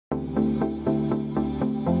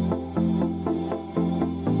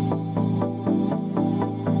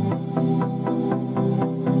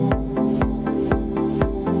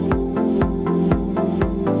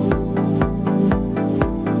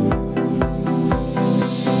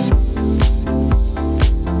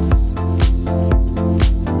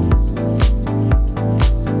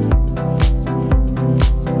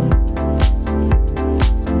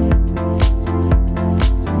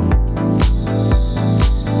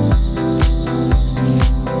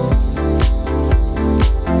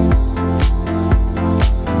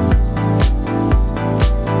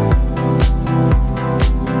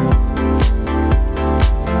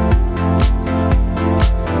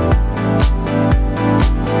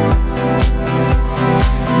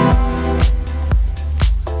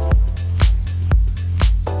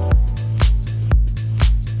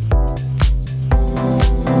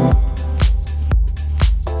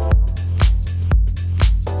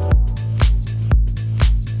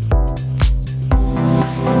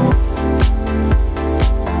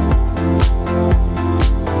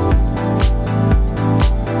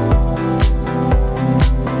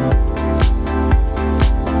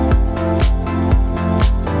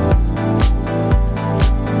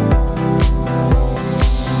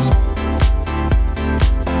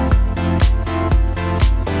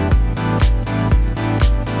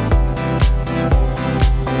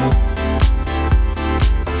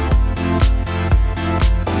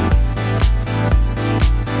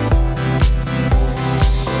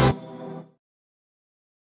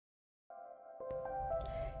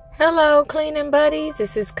Hello, cleaning buddies.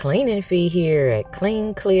 This is Cleaning Fee here at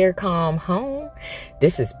Clean, Clear, Calm Home.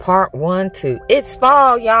 This is part 1 to It's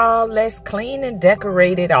Fall, y'all. Let's clean and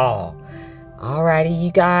decorate it all. Alrighty,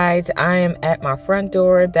 you guys. I am at my front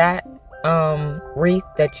door. That wreath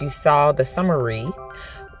that you saw, the summer wreath,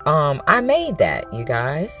 I made that, you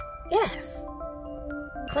guys. Yes.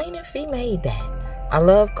 Cleaning Fee made that. I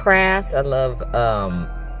love crafts. I love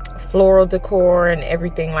floral decor and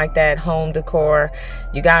everything like that, home decor.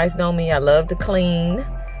 You guys know me, I love to clean.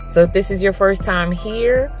 So if this is your first time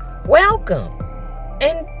here, welcome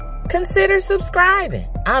and consider subscribing.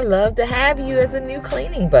 I love to have you as a new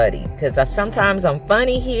cleaning buddy, because sometimes I'm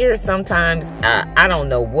funny here, sometimes I don't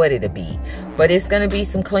know what it'll be, but it's gonna be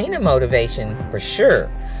some cleaning motivation for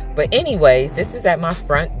sure. But anyways, this is at my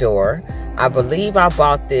front door. I believe I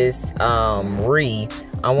bought this wreath,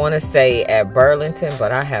 I want to say at Burlington,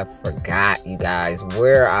 but I have forgot, you guys,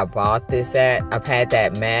 where I bought this at. I've had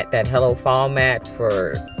that mat, that Hello Fall mat,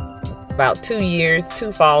 for about 2 years,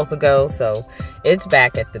 2 falls ago. So it's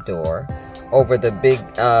back at the door over the big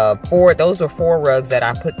those are 4 rugs that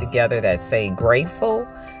I put together that say grateful,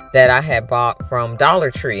 that I had bought from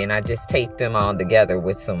Dollar Tree, and I just taped them all together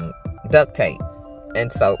with some duct tape. And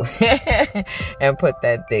so, and put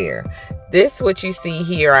that there. This, what you see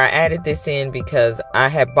here, I added this in because I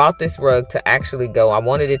had bought this rug to actually go. I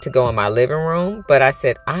wanted it to go in my living room, but I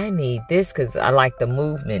said, I need this because I like the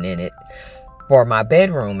movement in it for my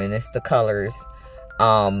bedroom. And it's the colors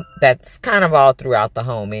that's kind of all throughout the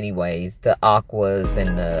home anyways. The aquas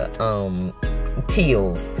and the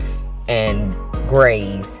teals and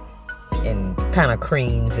grays and kind of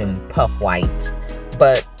creams and puff whites.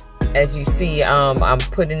 But as you see, I'm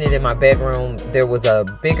putting it in my bedroom. There was a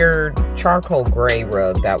bigger charcoal gray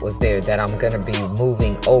rug that was there that I'm going to be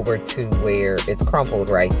moving over to where it's crumpled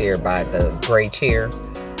right there by the gray chair.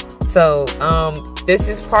 So this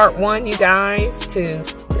is part 1, you guys, to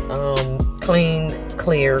clean,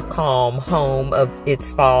 clear, calm home of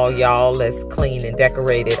It's Fall, y'all. Let's clean and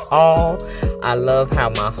decorate it all. I love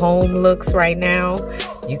how my home looks right now.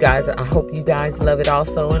 You guys, I hope you guys love it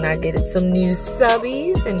also, and I get some new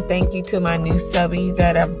subbies, and thank you to my new subbies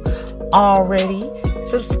that have already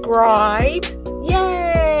subscribed.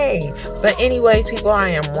 Yay! But anyways, people, I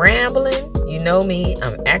am rambling. You know me,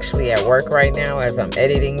 I'm actually at work right now as I'm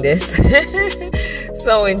editing this.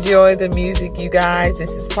 So enjoy the music, you guys.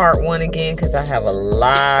 This is part 1 again, because I have a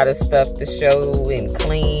lot of stuff to show and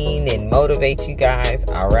clean and motivate you guys.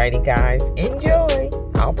 Alrighty, guys, enjoy.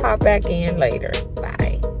 I'll pop back in later.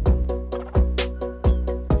 Bye.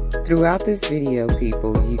 Throughout this video,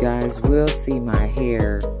 people, you guys will see my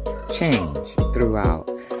hair change throughout.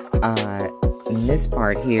 In this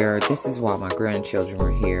part here, this is while my grandchildren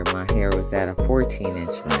were here. My hair was at a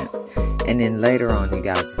 14-inch length. And then later on, you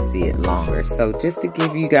guys will see it longer. So just to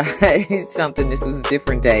give you guys something, this was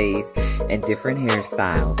different days and different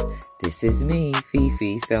hairstyles. This is me,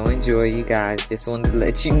 Fifi. So enjoy, you guys. Just wanted to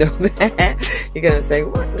let you know that. You're going to say,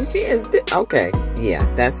 what? She is. Okay. Yeah,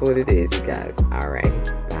 that's what it is, you guys. All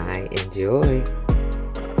right. Bye. Enjoy.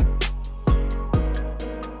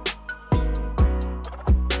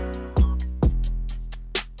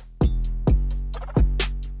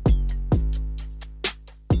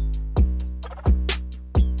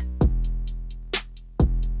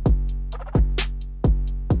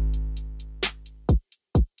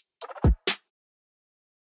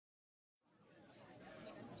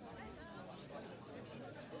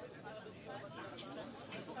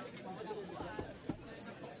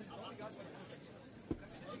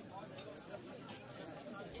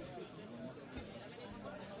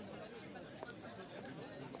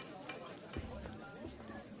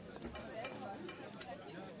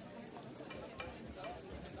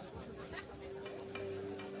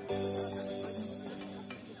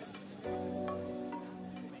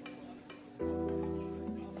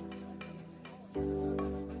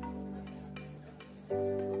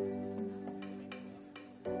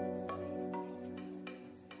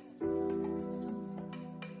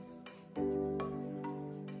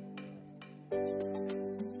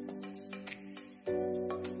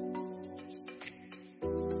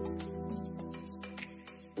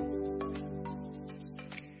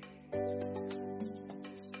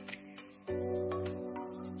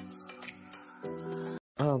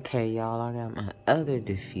 Okay, y'all, I got my other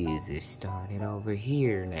diffuser started over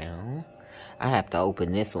here now. I have to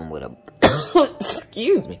open this one with a,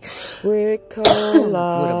 excuse me, with a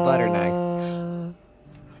butter knife.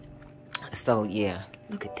 So, yeah,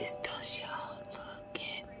 look at this dust, y'all. Look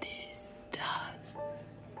at this dust.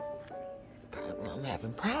 I'm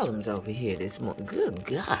having problems over here this morning. Good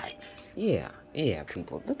God. Yeah,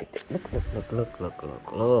 people. Look at that.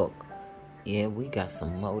 Look. Yeah, we got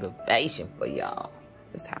some motivation for y'all.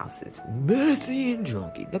 This house is messy and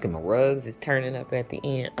junky. Look at my rugs. It's turning up at the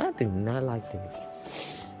end. I do not like this.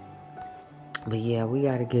 But yeah, we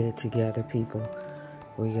got to get it together, people.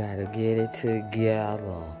 We got to get it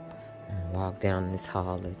together. And walk down this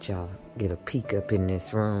hall, let y'all get a peek up in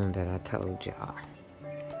this room that I told y'all.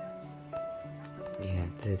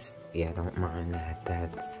 Yeah, don't mind that.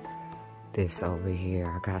 That's this over here.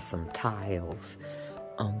 I got some tiles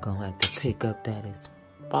I'm gonna have to pick up that is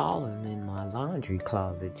falling in my laundry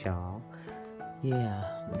closet, y'all. Yeah,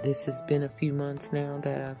 this has been a few months now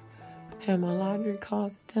that I've had my laundry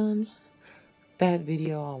closet done. That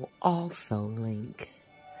video I will also link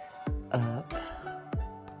up.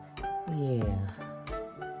 Yeah,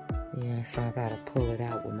 so I gotta pull it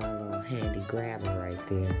out with my little handy grabber right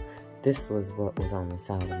there. This was what was on the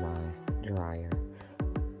side of my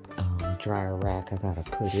dryer rack. I gotta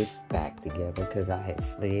put it back together because I had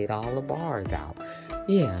slid all the bars out.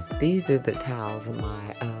 Yeah, these are the towels of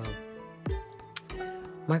my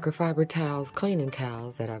microfiber towels, cleaning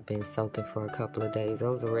towels that I've been soaking for a couple of days.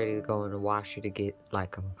 Those are ready to go in the washer to get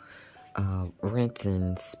like a rinse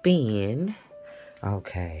and spin.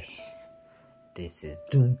 Okay, this is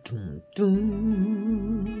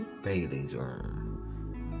Bailey's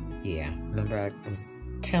room. Yeah, remember I was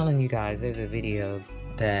telling you guys there's a video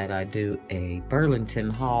that I do a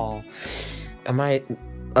Burlington haul. I might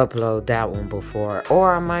upload that one before,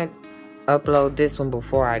 or I might upload this one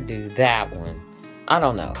before I do that one. I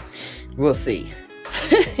don't know. We'll see.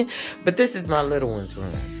 But this is my little one's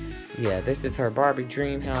room. Yeah, this is her Barbie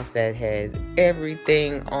dream house that has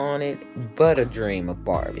everything on it but a dream of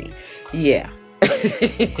Barbie. Yeah.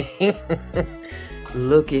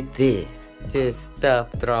 Look at this. Just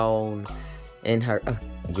stuff thrown in her.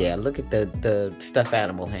 Yeah, look at the stuffed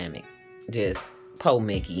animal hammock. Just Po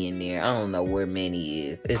Mickey in there. I don't know where Minnie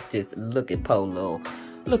is. It's just look at Po little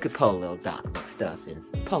Doc McStuffins.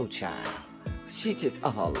 Po child. She just,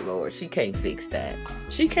 oh Lord, she can't fix that.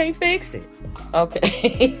 She can't fix it.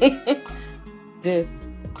 Okay. Just,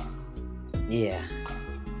 yeah.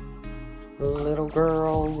 Little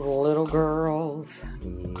girls.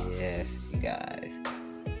 Yes, you guys.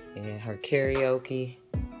 Yeah, her karaoke.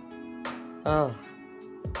 Oh.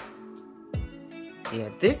 Yeah,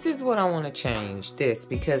 this is what I want to change. This,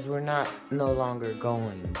 because we're no longer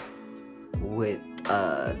going with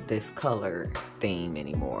this color theme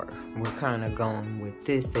anymore. We're kind of going with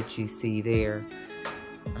this that you see there.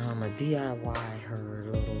 I'm a DIY her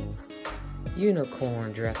little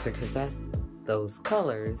unicorn dresser because that's those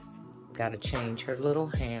colors. Got to change her little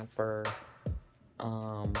hamper.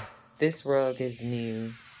 This rug is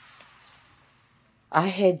new. I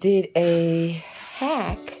had did a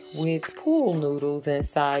hack with pool noodles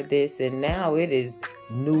inside this, and now it is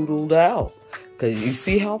noodled out. Because you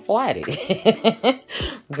see how flat it is.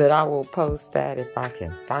 But I will post that if I can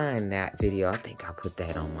find that video. I think I put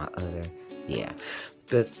that on my other, yeah.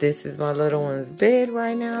 But this is my little one's bed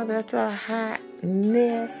right now. That's a hot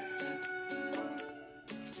mess.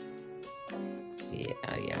 Yeah,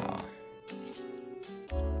 y'all.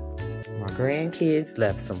 My grandkids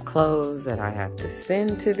left some clothes that I have to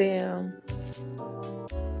send to them.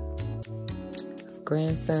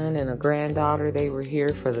 Grandson and a granddaughter, they were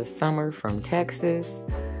here for the summer from Texas.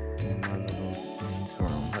 And my little friend's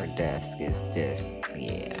room, her desk is just,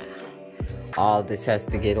 yeah. All this has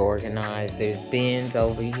to get organized. There's bins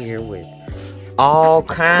over here with all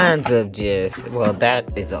kinds of just, well,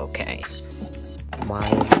 that is okay. Why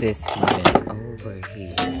is this even over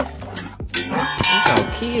here? You know,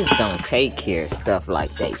 kids don't take care of stuff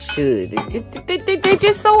like they should. They're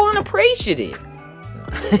just so unappreciative.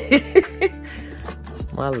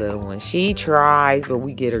 My little one, she tries, but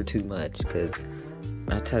we get her too much because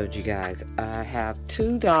I told you guys, I have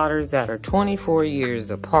two daughters that are 24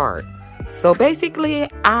 years apart. So basically,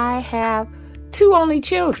 I have two only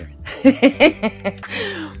children.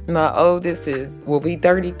 My oldest will be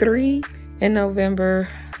 33 in November,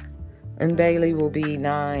 and Bailey will be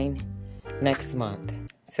 9 next month,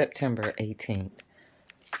 September 18th.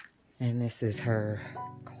 And this is her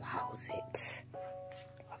closet.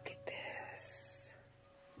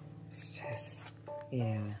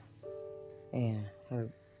 Yeah, her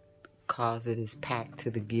closet is packed to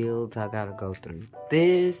the gills. I gotta go through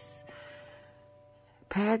this.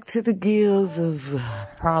 Packed to the gills of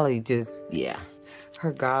probably just, yeah.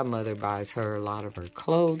 Her godmother buys her a lot of her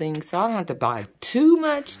clothing, so I don't have to buy too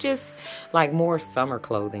much, just like more summer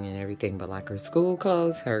clothing and everything. But like her school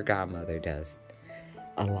clothes, her godmother does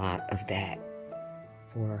a lot of that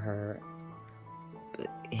for her. But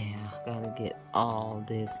yeah. gotta get all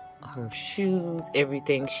this, her shoes,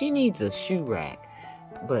 everything. She needs a shoe rack.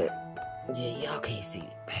 But, yeah, y'all can't see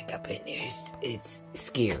back up in there. It's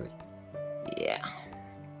scary. Yeah.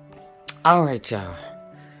 Alright, y'all.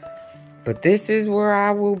 But this is where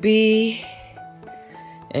I will be.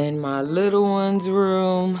 In my little one's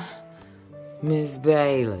room. Miss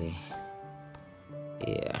Bailey.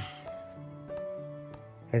 Yeah.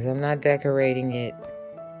 Because I'm not decorating it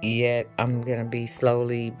yet. I'm going to be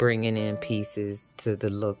slowly bringing in pieces to the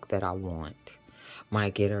look that I want.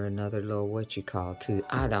 Might get her another little too.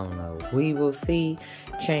 I don't know. We will see.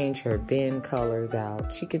 Change her bin colors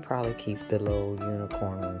out. She could probably keep the little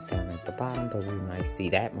unicorn ones down at the bottom, but we might see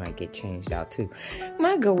that might get changed out too.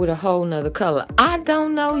 Might go with a whole nother color. I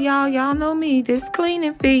don't know, y'all. Y'all know me. This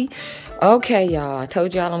cleaning fee. Okay, y'all. I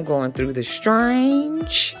told y'all I'm going through the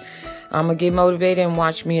strange. I'm going to get motivated and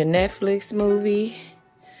watch me a Netflix movie.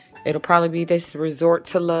 It'll probably be this Resort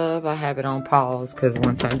to Love. I have it on pause because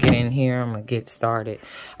once I get in here, I'm going to get started.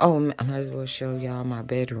 Oh, I might as well show y'all my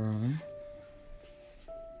bedroom.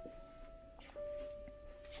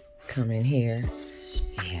 Come in here.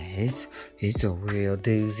 Yeah, it's a real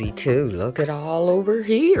doozy too. Look at all over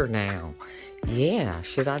here now. Yeah,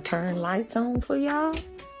 should I turn lights on for y'all?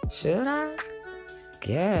 Should I?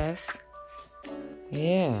 Guess.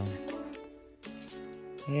 Yeah.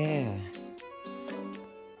 Yeah.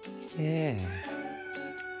 Yeah.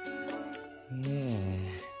 Yeah.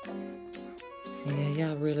 Yeah,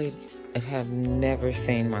 y'all really have never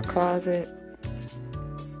seen my closet.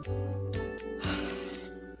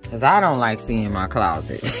 Because I don't like seeing my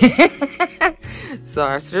closet. So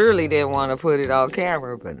I surely didn't want to put it on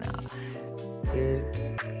camera, but no.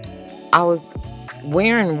 I was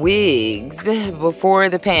wearing wigs before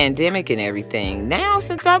the pandemic and everything. Now,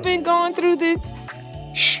 since I've been going through this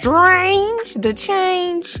the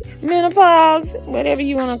change, menopause, whatever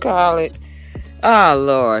you want to call it. Oh,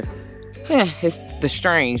 Lord. It's the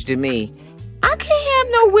strange to me. I can't have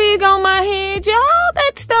no wig on my head, y'all.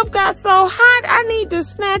 That stuff got so hot, I need to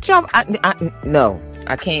snatch off. No,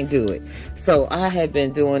 I can't do it. So I have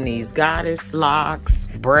been doing these goddess locks,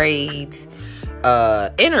 braids,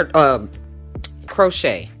 crochet,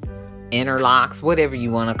 interlocks, whatever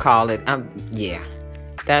you want to call it. Yeah,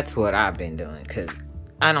 that's what I've been doing because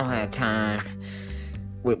I don't have time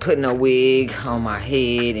with putting a wig on my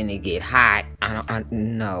head and it get hot.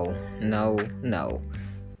 No.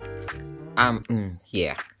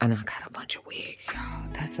 Yeah. And I got a bunch of wigs, y'all.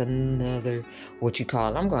 That's another, I'm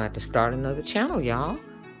going to have to start another channel, y'all.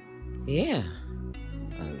 Yeah.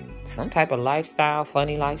 Some type of lifestyle,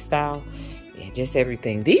 funny lifestyle. Yeah, just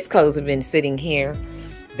everything. These clothes have been sitting here.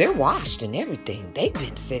 They're washed and everything. They've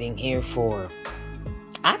been sitting here for,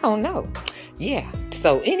 I don't know. Yeah.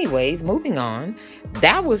 So anyways, moving on.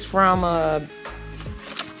 That was from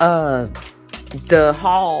the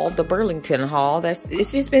hall, the Burlington hall.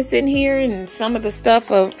 It's just been sitting here, and some of the stuff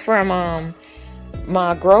from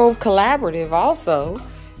my Grove Collaborative also.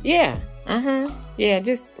 Yeah. Yeah,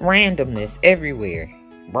 just randomness everywhere.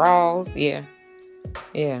 Bras, yeah.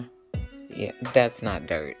 That's not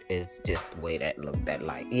dirt. It's just the way that looked that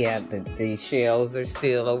light. Yeah, the shelves are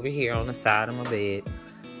still over here on the side of my bed.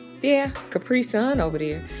 Yeah, Capri Sun over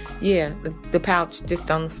there. Yeah, the pouch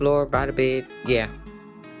just on the floor by the bed. Yeah.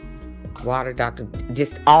 Water doctor,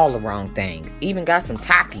 just all the wrong things. Even got some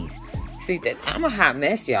Takis. See, that I'm a hot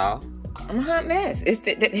mess, y'all. I'm a hot mess. It's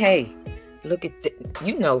that hey, look at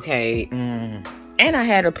hey. And I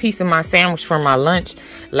had a piece of my sandwich from my lunch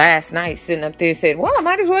last night sitting up there, said, well, I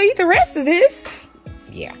might as well eat the rest of this.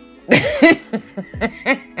 Yeah.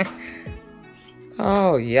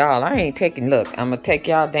 Oh, y'all, I ain't taking, look, I'm going to take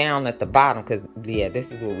y'all down at the bottom because, yeah,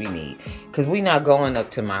 this is what we need. Because we not going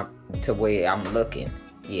up to where I'm looking.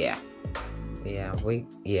 Yeah. Yeah,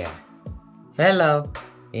 Hello.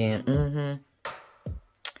 Yeah,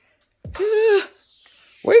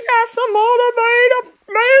 We got some motivated.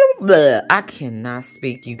 I cannot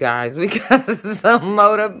speak, you guys. We got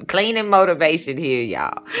some cleaning motivation here,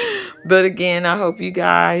 y'all. But again, I hope you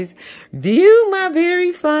guys view my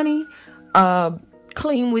very funny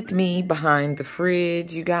Clean With Me behind the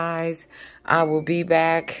fridge, you guys. I will be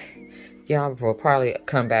back. Y'all will probably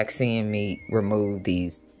come back seeing me remove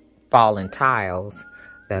these fallen tiles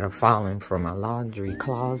that are falling from my laundry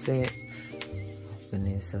closet. Open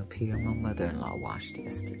this up here. My mother-in-law washed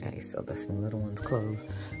yesterday, so there's some little ones' clothes.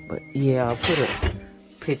 But yeah, I'll put a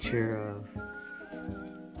picture of,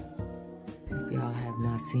 if y'all have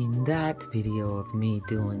not seen that video of me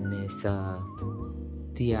doing this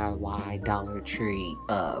DIY Dollar Tree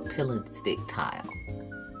pill and stick tile.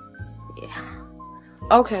 Yeah.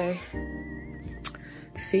 Okay.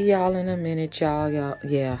 See y'all in a minute, y'all.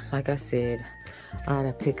 Yeah, like I said, I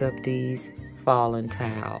gotta pick up these fallen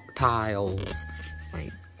tiles.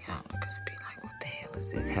 Wait, y'all are gonna be like, what the hell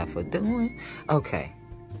is this heifer doing? Okay,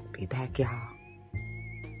 be back, y'all.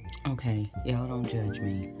 Okay, y'all don't judge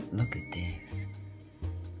me. Look at this.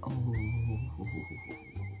 Oh,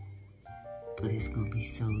 but it's gonna be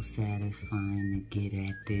so satisfying to get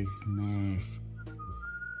at this mess.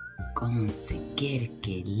 Conseguir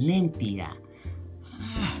que limpia.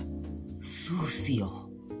 Sucio.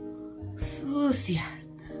 Sucia.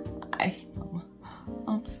 Ay, mamá.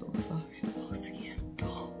 I'm so sorry. Lo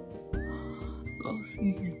siento. Lo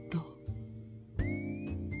siento.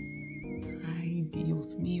 Ay,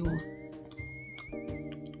 Dios mío.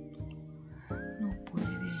 No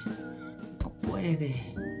puede. No puede.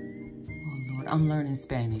 Oh, Lord. I'm learning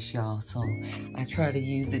Spanish, y'all, so I try to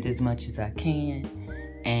use it as much as I can.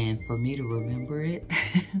 And for me to remember it,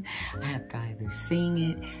 I have to either sing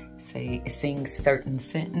it, sing certain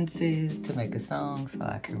sentences to make a song so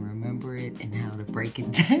I can remember it and how to break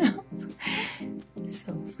it down.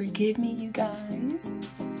 So forgive me, you guys.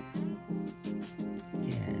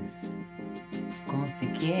 Yes.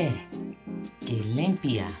 Conseguir que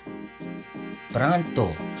limpia.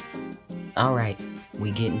 Pronto. All right,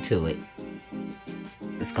 we getting to it.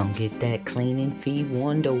 It's gonna get that cleaning fee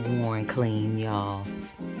wonder worn clean, y'all.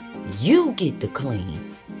 You get the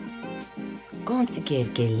clean.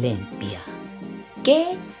 Conseguir que limpia.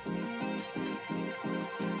 ¿Qué?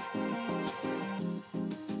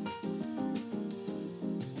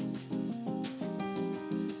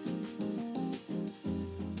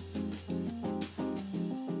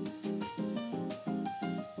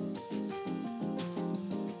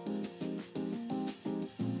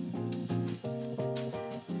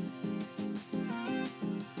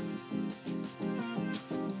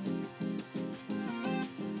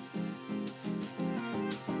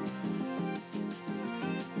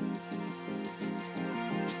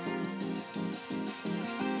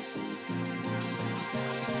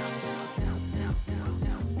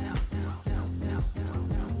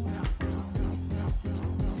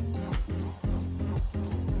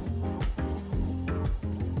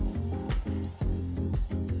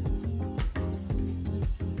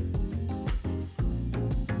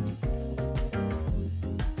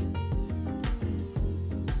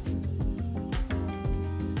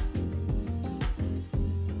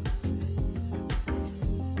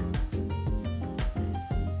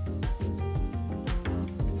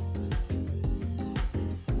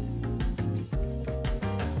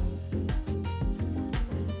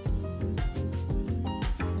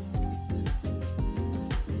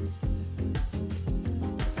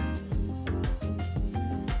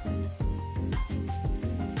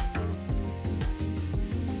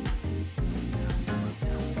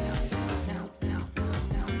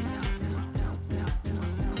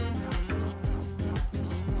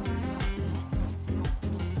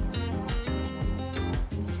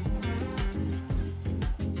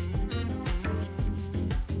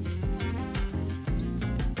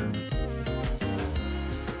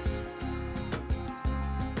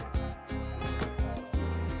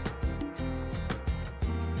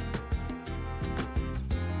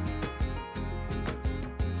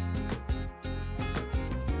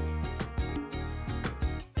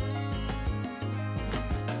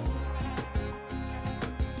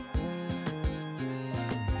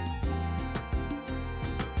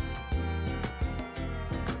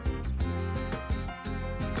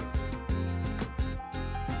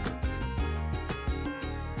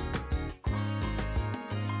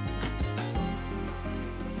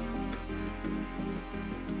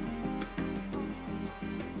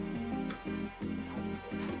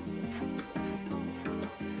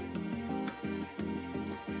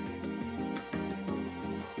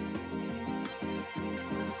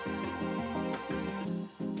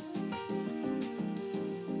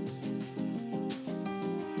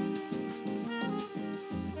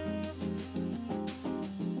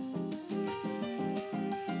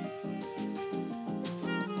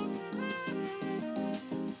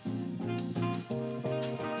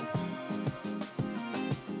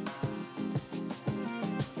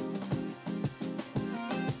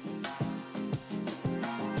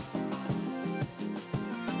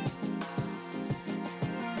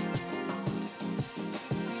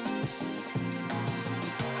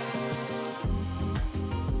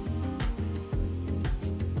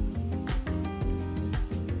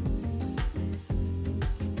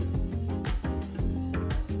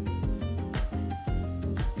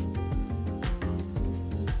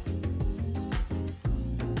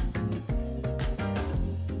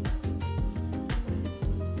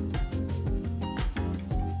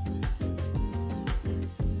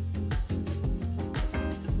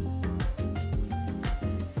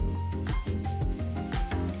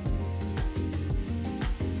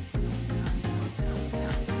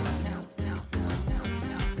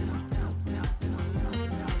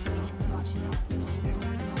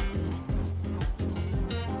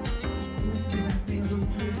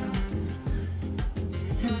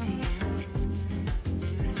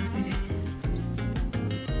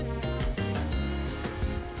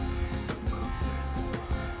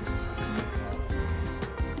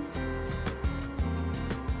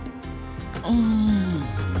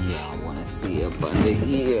 Yeah, I want to see up under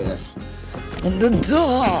here. In the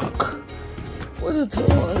dark. Where the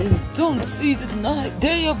toys don't see the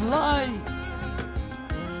day of light.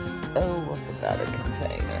 Oh, I forgot a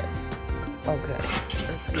container. Okay,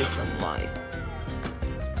 let's get some light.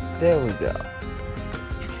 There we go.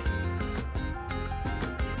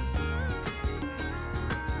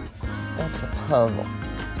 That's a puzzle.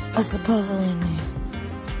 That's a puzzle in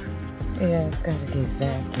there. Yeah, it's got to get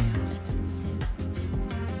vacuumed.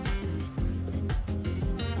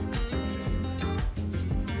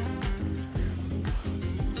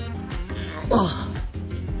 Oh.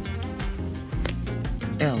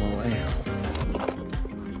 LOLs.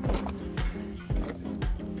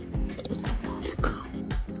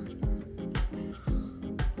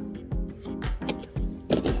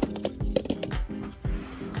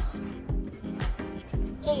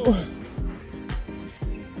 Oh.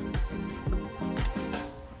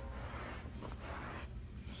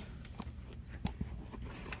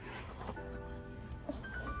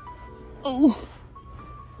 Oh.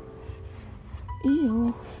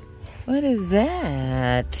 Ew. What is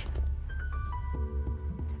that?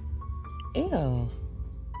 Ew.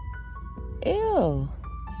 Ew.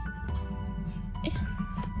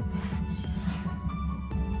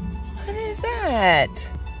 What is that?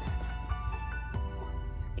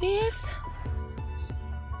 Yes.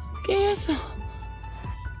 Yes.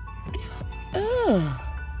 Ugh.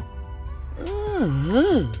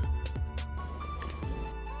 Ugh.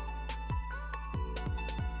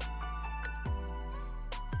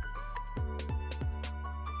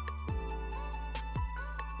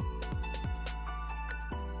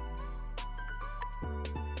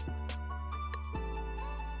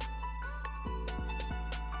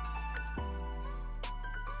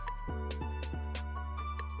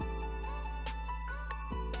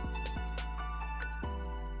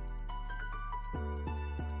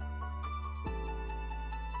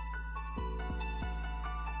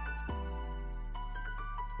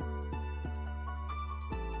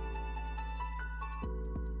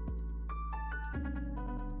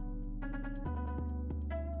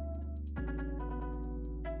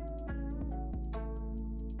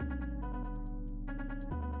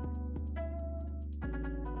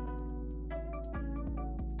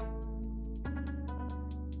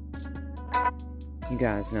 You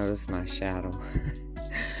guys notice my shadow.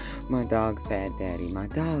 My dog, Fat Daddy, my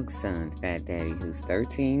dog's son, Fat Daddy, who's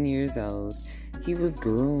 13 years old. He was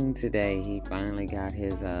groomed today. He finally got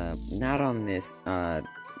his, not on this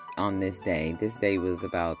day. This day was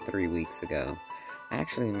about 3 weeks ago.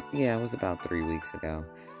 Actually, yeah, it was about 3 weeks ago.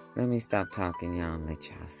 Let me stop talking, y'all, and let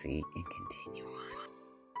y'all see and continue on.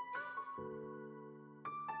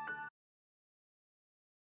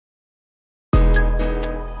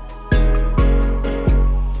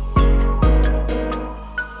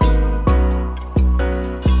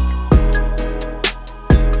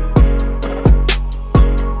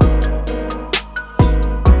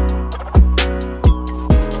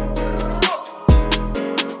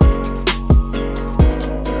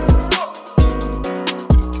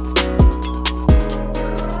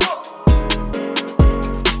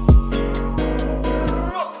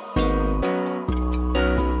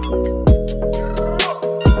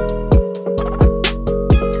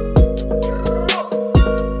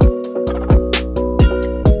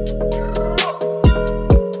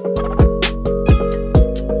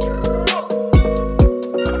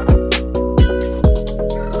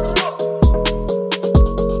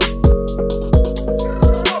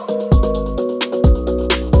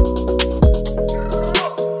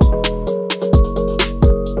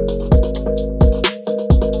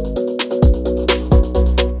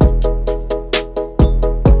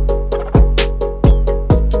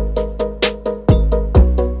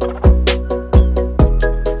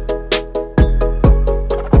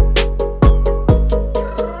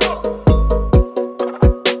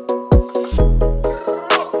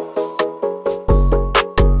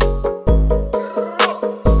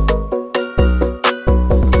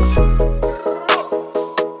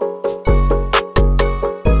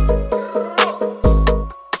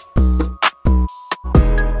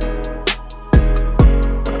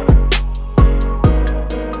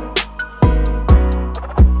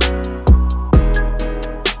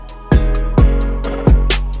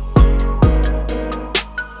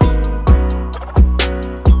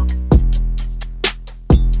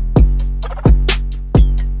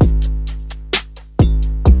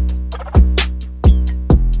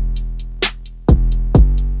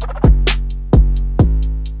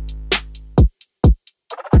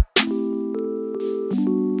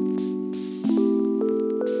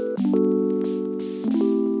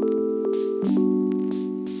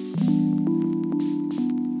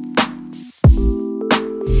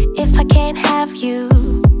 if I can't have you,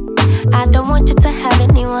 I don't want you to have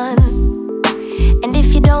anyone. And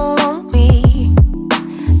if you don't want me,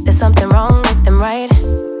 there's something wrong with them, right?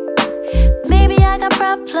 Maybe I got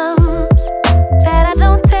problems that I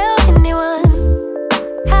don't tell anyone.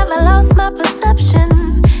 Have I lost my perception?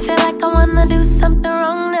 Feel like I wanna do something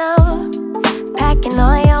wrong now. Packing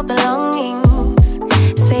all your belongings,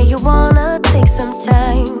 say you wanna take some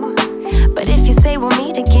time. But if you say we'll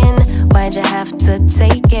meet again, why'd you have to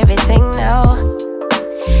take everything now?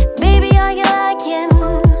 Baby, are you lying?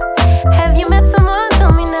 Have you met someone?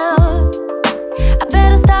 Tell me now. I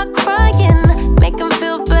better start crying, make them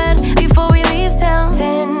feel bad before we leave town.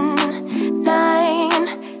 10,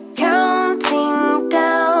 9, counting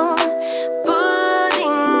down,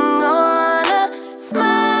 putting on a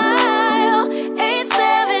smile. 8,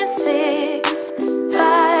 7, 6,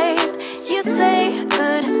 5. You say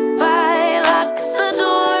goodbye, lock the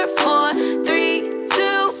door for 3,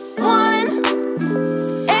 2, 1,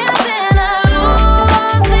 and then I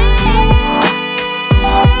lose it.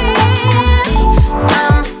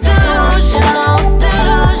 I'm delusional,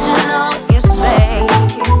 delusional, you say,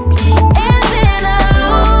 and then I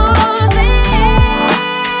lose it.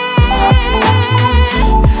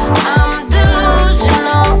 I'm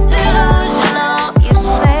delusional, delusional, you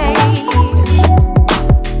say.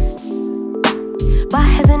 Why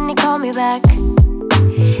hasn't he called me back?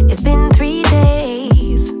 It's been 3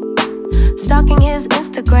 days. Stalking his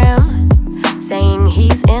Instagram, saying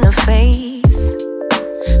he's in a phase.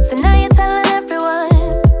 So now you're telling everyone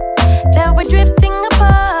that we're drifting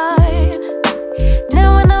apart.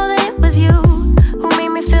 Now I know that it was you who made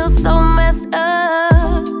me feel so messed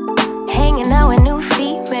up. Hanging out with new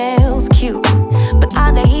females, cute, but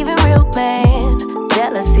are they even real, man?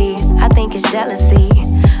 Jealousy, I think it's jealousy,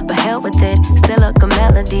 but hell with it, still a good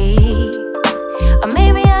melody. Or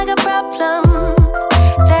maybe I got problems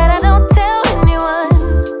that I don't tell anyone.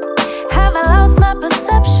 Have I lost my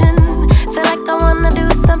perception? Feel like I wanna do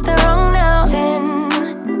something wrong now.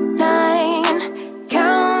 10, 9,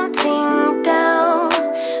 counting down,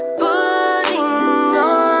 putting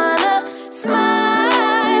on a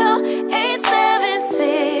smile. 8, 7,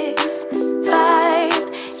 6, 5.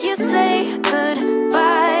 You say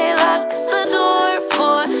goodbye, lock the door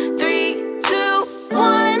for 3, 2,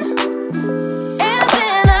 1, and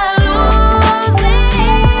then I lose it.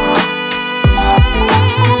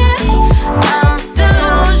 I'm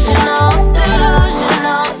delusional,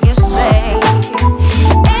 delusional, you say,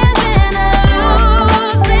 and then I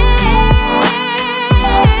lose it.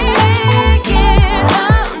 Yeah,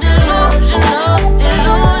 I'm delusional,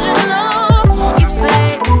 delusional, you say,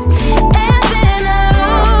 and then I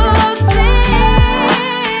lose it.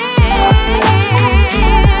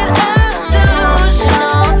 I'm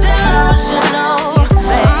delusional, delusional, you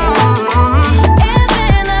say, and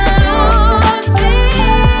then I lose it.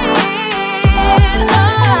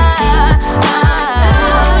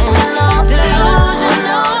 Delusional, delusional.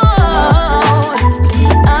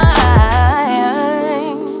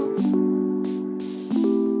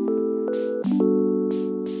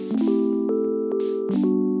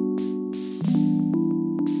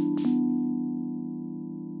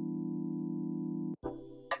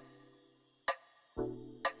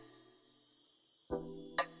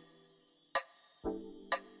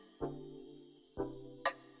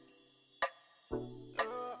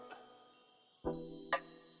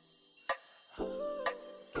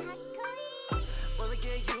 Wanna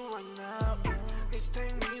get you right now. It's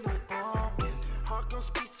take me no bomb. Heart gon'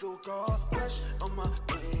 speed so go splash on my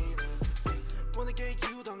brain. Wanna get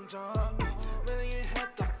you 당장. 매일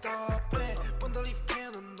답답해. Wanna leave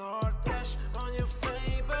cannon or dash on your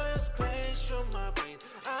flavor. Splash on my brain.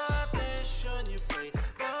 I dash on your flavor.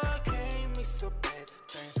 Gave me so bad.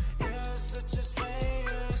 You're such a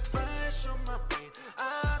swayer. Splash on my brain.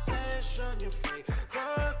 I dash on your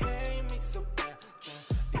flavor. Gave me so bad.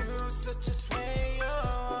 You're such a swayer.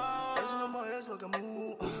 Dancing on my ass like a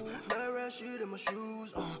move. Mad rat shit in my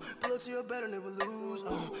shoes. Pull up to your bed and never lose.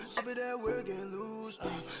 Ship it that we're getting loose.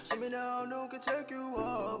 Ship me now, no can take you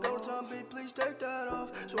off. Go time, babe, please take that off.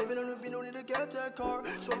 Swerving on the beat, no need to get that car.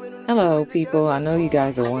 Hello, people. I know you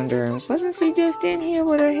guys are wondering, wasn't she just in here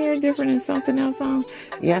with her hair different and something else on?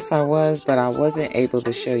 Yes, I was, but I wasn't able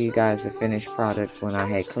to show you guys the finished product when I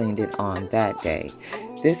had cleaned it on that day.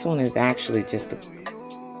 This one is actually just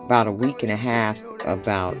about a week and a half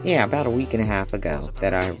ago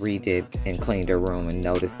that I redid and cleaned her room and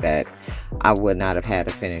noticed that I would not have had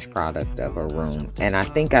a finished product of her room. And I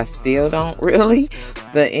think I still don't really.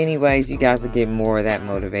 But anyways, you guys will get more of that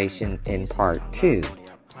motivation in part 2.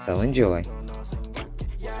 So enjoy.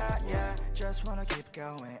 Just wanna keep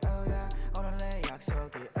going, oh yeah. On a layup, so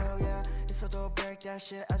get, oh that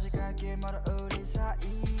shit 아직 알기 멀어 우리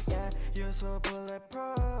사이에 You're so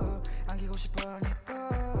bulletproof 안기고 싶은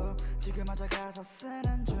이쁨 지금 앉아 가사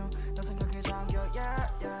쓰는 중 너 생각에 잠겨 yeah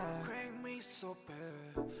yeah Crank me so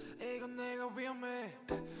bad 이건 내가 위험해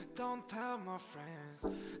Don't tell my friends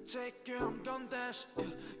Check it I'm gon' dash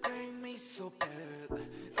Crank me so bad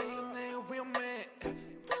이건 내가 위험해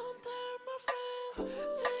Don't tell my friends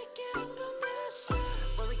Check it I'm gon' dash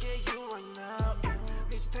Wanna get you right now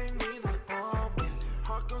Please take me to bomb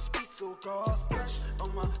Heart gon' speed so cold Splash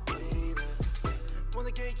on my baby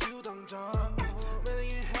Wanna get you 당장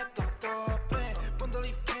매일 했던 더배 Wanna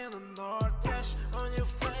leave cannon or dash On your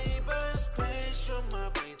flavor Splash on my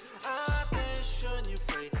brain I dash on your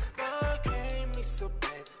flavor Came me so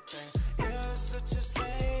bad You're such a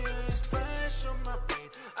slayer Splash on my brain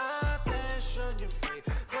I dash on your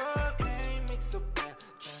flavor Came me so bad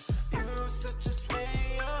You're such a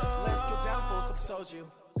slayer Let's get down for some soju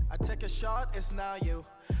I take a shot, it's not you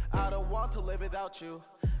I don't want to live without you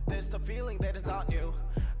There's the feeling that is not new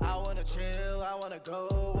I wanna chill, I wanna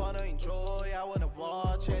go, wanna enjoy I wanna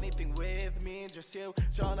watch anything with me, just you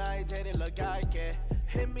전화에 데리러 갈게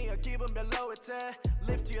Hit me a 기분 별로일 때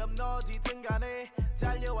Lift you up 너 어디든 간에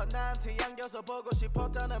달려와 나한테 안겨서 보고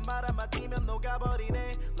싶었다는 말 한마디면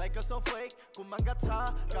녹아버리네 Like a snowflake, 꿈만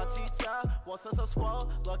같아 같이 자 Was so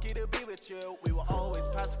swell, lucky to be with you We will always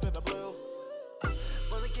pass through the blue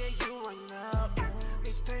Wanna get you right now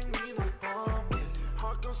Please take me to bomb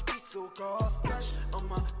Heart gon' speed so cold Splash on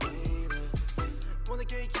my baby Wanna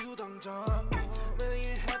get you 당장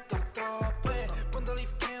매일 했던 더배 Wanna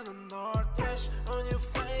leave cannon or dash On your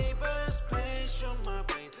flavor Splash on my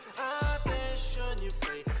brain I dash on your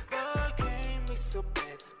flavor Came me so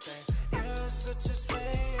bad You're such a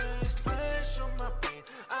slayer Splash on my brain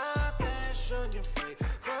I dash on your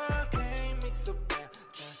flavor Came me so bad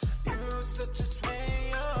You're such a slayer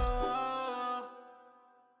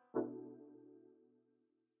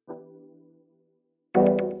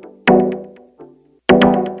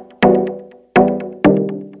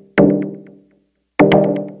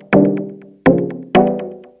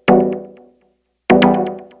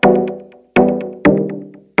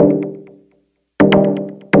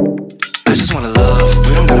I just wanna love,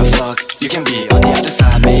 we don't gotta fuck. You can be on the other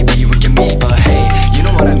side, maybe we can meet. But hey, you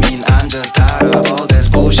know what I mean, I'm just tired of all this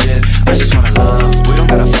bullshit. I just wanna love, we don't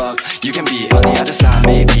gotta fuck. You can be on the other side,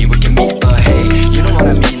 maybe we can meet. But hey, you know what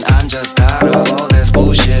I mean, I'm just tired of all this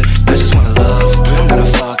bullshit. I just wanna love, we don't gotta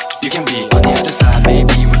fuck. You can be on the other side,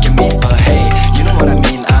 maybe we can meet. But hey, you know what I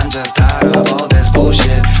mean, I'm just tired of all this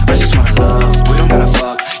bullshit. I just wanna love, we don't gotta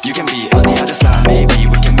fuck. You can be on the other side, maybe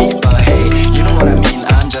we can meet. But hey, you know what I mean,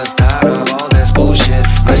 I'm just tired of all this bullshit.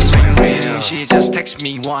 I just wanna real. She just text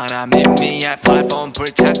me wanna meet me at platform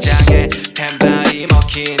불착장에 템발이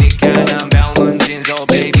먹히니까 난 병문진. So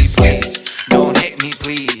baby please don't hate me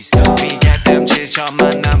please. We get them chit-shot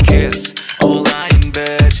만남 kiss. All I in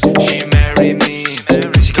bitch she marry me.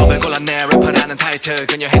 직업을 골랐네 래퍼라는 타이틀.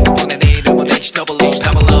 그녀 핸드폰에 내 이름은 HW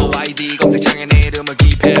Pamela ID 검색창에 내 이름을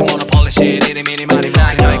기입해. Monopoly shit 이름이 많이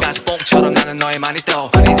많아. 그녀의 가슴뽕처럼 나는 너에만이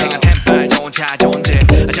떠. 인생은 템발 좋은 차 좋은 집.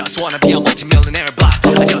 I just wanna be a multi-millionaire block.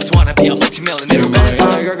 I just wanna be a multi-millionaire block.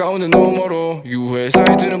 나이가 가운데 너머로 유해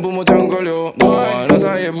사이트는 부모장 걸려. 너와 나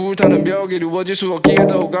사이에 불타는 벽이 이루어질 수 없기에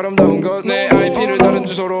더욱 아름다운 것. 내 IP를 다른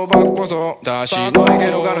주소로 바꿔서 다시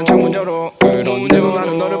너에게로 가는 창문 열어. 그런데도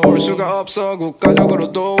나는 너를 볼 수가 없어.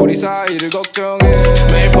 국가적으로도 우리 사이를 걱정해.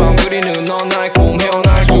 매일 밤 그리는 넌 나의 꿈.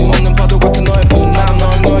 헤어날 수 없는 파도 같은 너의 품. 난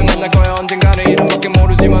널 만날 거야 언젠가는. 이름밖에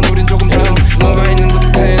모르지만 우린 조금 다른 뭔가 있는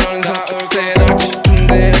듯해. 너는 사올 때 날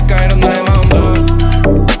깊은데 할까 이런 나의 마음.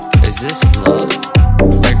 Is this love?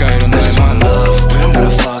 I just wanna love, we don't gotta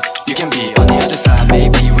fuck. You can be on the other side,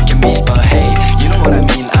 maybe we can meet. But hey, you know what I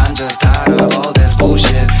mean, I'm just tired of all this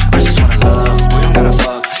bullshit. I just wanna love, we don't gotta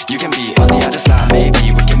fuck. You can be on the other side,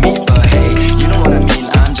 maybe we can meet. But hey, you know what I mean,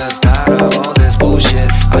 I'm just tired of all this bullshit.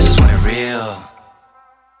 I just want it real.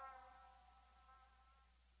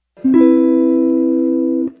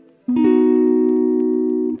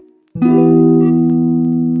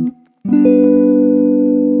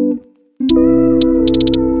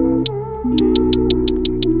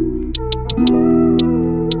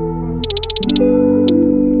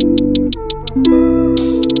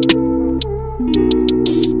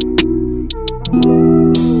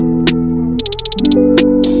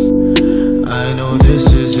 I know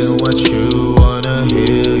this isn't what you wanna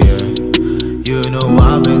hear, yeah. You know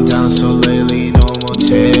I've been down so lately, no more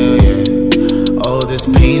tear, yeah. All this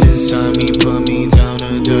pain inside me put me down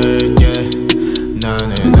to dirt, yeah.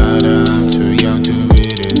 나는 알아, I'm too young to be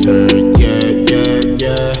this hurt, yeah, yeah,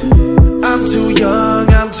 yeah. I'm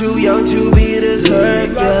too young to be this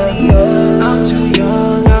hurt, yeah. I'm too young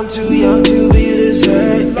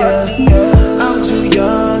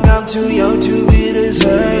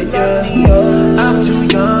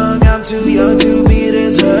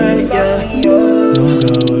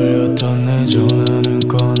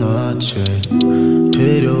같이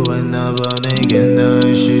필요했나 봐 내겐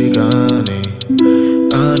나의 시간이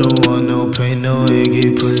I don't want no pain 너의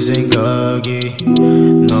깊은 생각이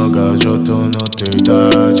너가 줬던 옷들 다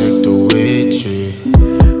아직도 있지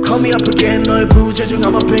Call me up again 너의 부재중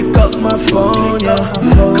I'ma pick up my phone yeah.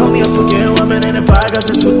 Call me up again 화면에는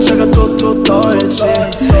빨간색 숫자가 또 더해지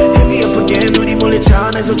Hit me up again 우리 몰래 차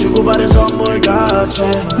안에서 주고받은 선물 같이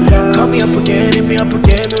Call me up again hit me up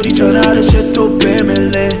again 우리 전화하듯이 또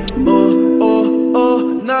비밀리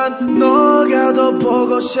난 너가 더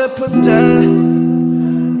보고 싶은데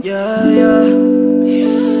yeah yeah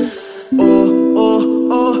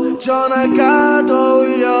전화가 더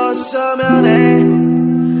울렸으면 해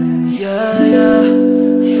Yeah, yeah.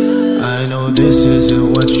 I know this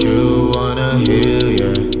isn't what you wanna hear,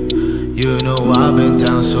 yeah. You know I've been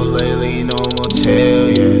down so lately, no more tell,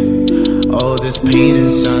 yeah. All this pain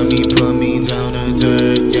inside me put me down to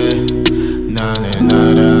dirt, yeah.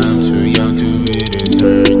 I'm too young to be this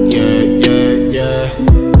hurt, yeah, yeah, yeah.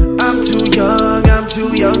 I'm too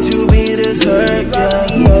young to be this hurt, yeah.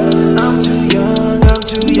 I'm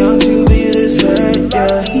too young to be this hurt,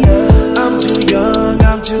 yeah. I'm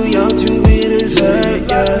too young to be this hurt,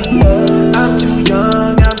 yeah. I'm too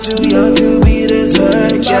young to be this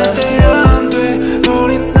hurt, yeah. 절대 안 돼,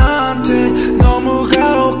 우린 나한테 너무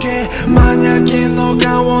가혹해. 만약에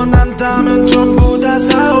너가 원한다면 전부 다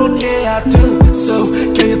사올게. I do, so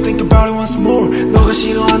can you think about it once more? 너가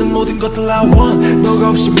싫어하는 모든 것들 I want. 너가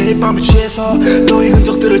없이 매일 밤을 취해서 너의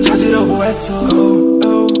흔적들을 찾으려고 했어.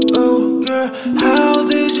 Oh, girl, how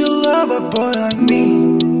did you love a boy like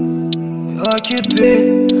me? Like you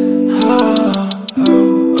did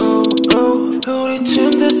우리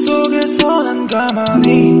침대 속에서 난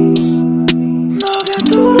가만히 너가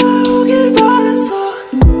돌아오길 바랬어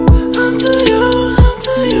I'm too young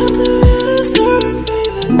to be this hurt,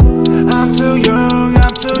 baby I'm too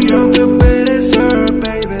young to be this hurt,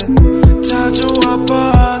 baby 자주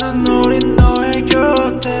와봐하는 우린 너의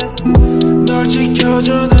곁에 널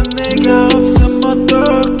지켜주는 내가 없으면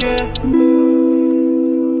어떡해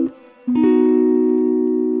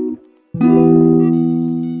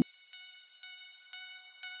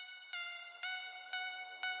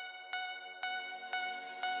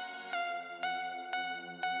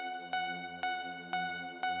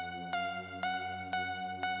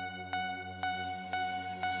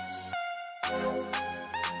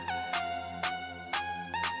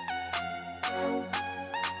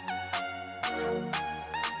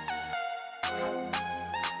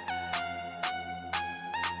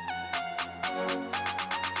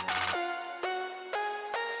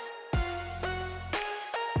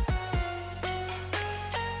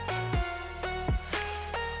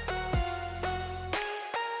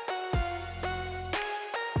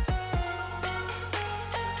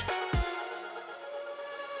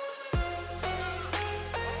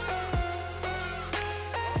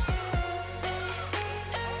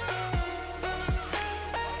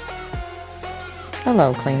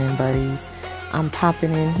Hello, cleaning buddies. I'm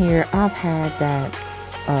popping in here. I've had that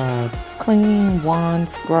cleaning wand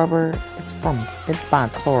scrubber. It's by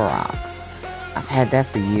Clorox. I've had that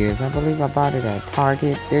for years. I believe I bought it at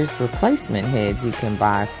Target. There's replacement heads you can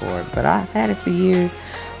buy for it, but I've had it for years.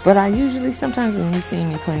 But sometimes when you see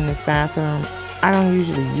me clean this bathroom, I don't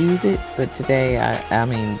usually use it, but today,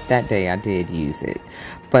 that day I did use it.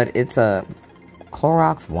 But it's a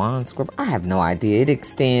Clorox wand scrubber. I have no idea. It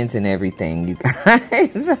extends and everything, you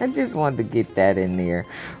guys. I just wanted to get that in there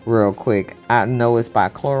real quick. I know it's by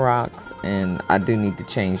Clorox, and I do need to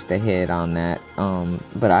change the head on that.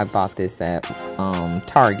 But I bought this at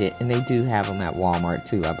Target, and they do have them at Walmart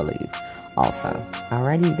too, I believe, also.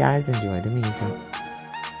 Alrighty, you guys, enjoy the music.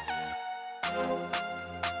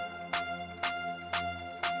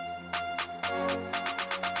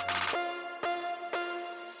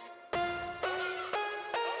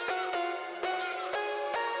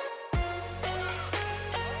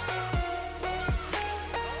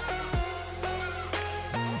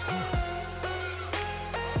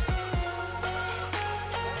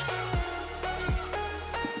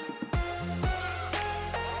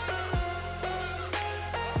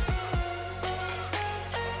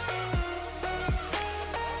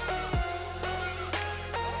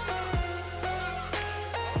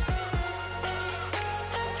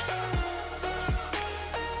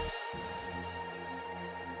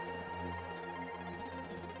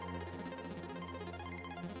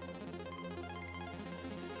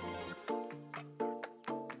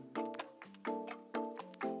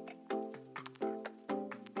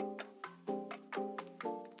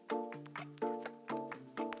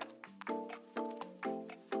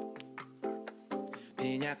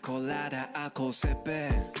 Piña colada, alcohol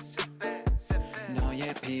sipping.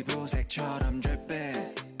 너의 피부색처럼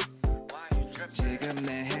dripping 지금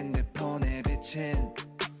내 핸드폰에 비친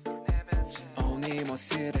네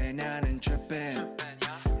모습에 나는 tripping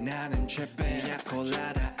나는 tripping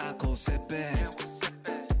야콜라다 알콜 sipping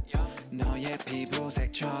너의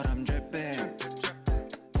피부색처럼 dripping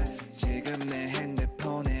지금 내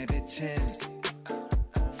핸드폰에 비친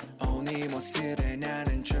네 모습에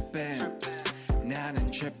나는 tripping 나는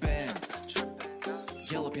tripping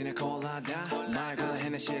옐로핀의 콜라다 말고는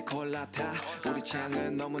헤네시의 콜라타 우리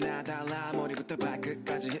취향은 너무나 달라 머리부터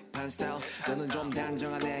발끝까지 힙한 스타일 너는 좀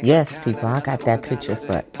단정한 Yes, people, I got that picture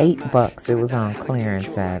for $8. It was on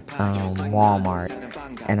clearance at Walmart,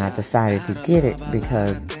 and I decided to get it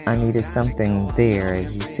because I needed something there,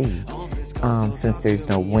 as you see, since there's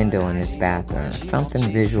no window in this bathroom.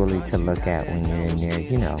 Something visually to look at when you're in there,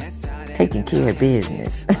 you know, taking care of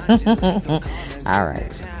business. All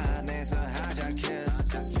right.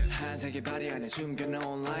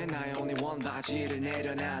 숨겨놓은 line 나의 only one 바지를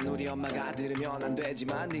내려놔 우리 엄마가 들으면 안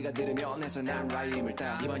되지만 네가 들으면 해서 난 라임을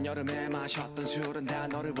따 이번 여름에 마셨던 술은 다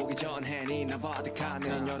너를 보기 전에 니나 버드카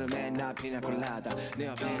내년 여름에 나 피냐콜라다 내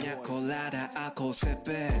옆에 피냐콜라다 알콜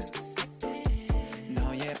sipping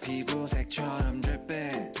너의 피부색처럼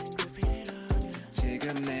dripping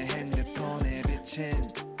지금 내 핸드폰에 비친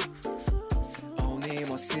네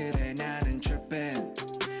모습에 나는 tripping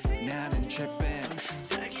나는 tripping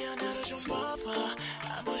자기야 나를 좀 봐봐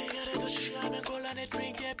아무리 그래도 취하면 곤란해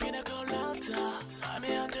드링크에 피나콜라다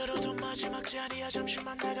맘에 안 들어도 마지막 잔이야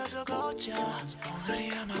잠시만 나가서 걷자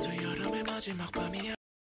오늘이 아마도 여름의 마지막 밤이야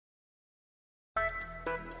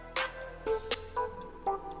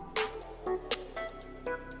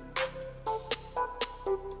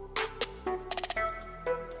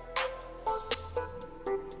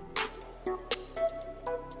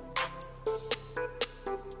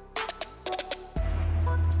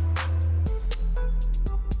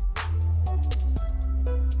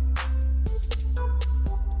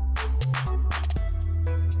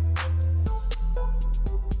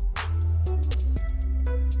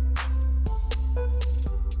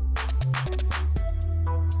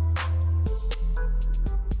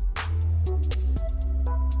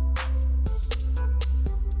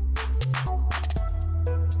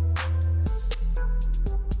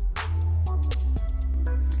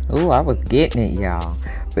Ooh, I was getting it, y'all.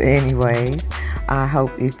 But anyways, I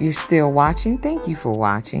hope if you're still watching, thank you for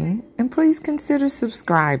watching. And please consider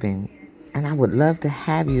subscribing. And I would love to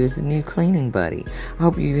have you as a new cleaning buddy. I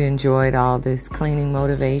hope you enjoyed all this cleaning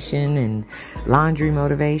motivation and laundry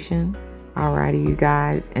motivation. Alrighty, you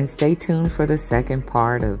guys. And stay tuned for the second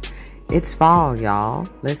part of It's Fall, y'all.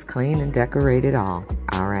 Let's clean and decorate it all.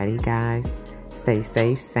 Alrighty, guys. Stay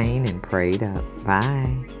safe, sane, and prayed up.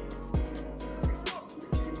 Bye.